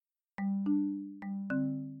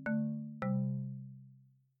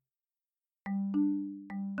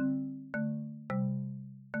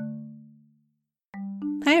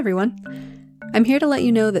everyone. I'm here to let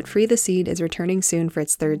you know that Free the Seed is returning soon for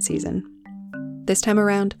its third season. This time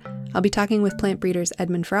around, I'll be talking with plant breeders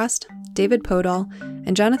Edmund Frost, David Podol,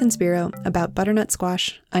 and Jonathan Spiro about butternut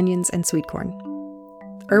squash, onions, and sweet corn.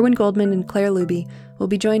 Erwin Goldman and Claire Luby will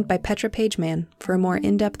be joined by Petra Page-Mann for a more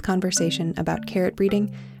in-depth conversation about carrot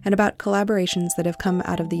breeding and about collaborations that have come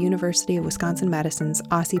out of the University of Wisconsin-Madison's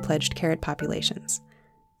Aussie-pledged carrot populations.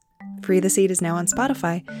 Free the Seed is now on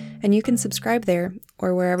Spotify, and you can subscribe there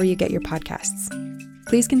or wherever you get your podcasts.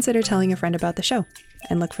 Please consider telling a friend about the show,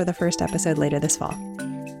 and look for the first episode later this fall.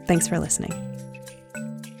 Thanks for listening.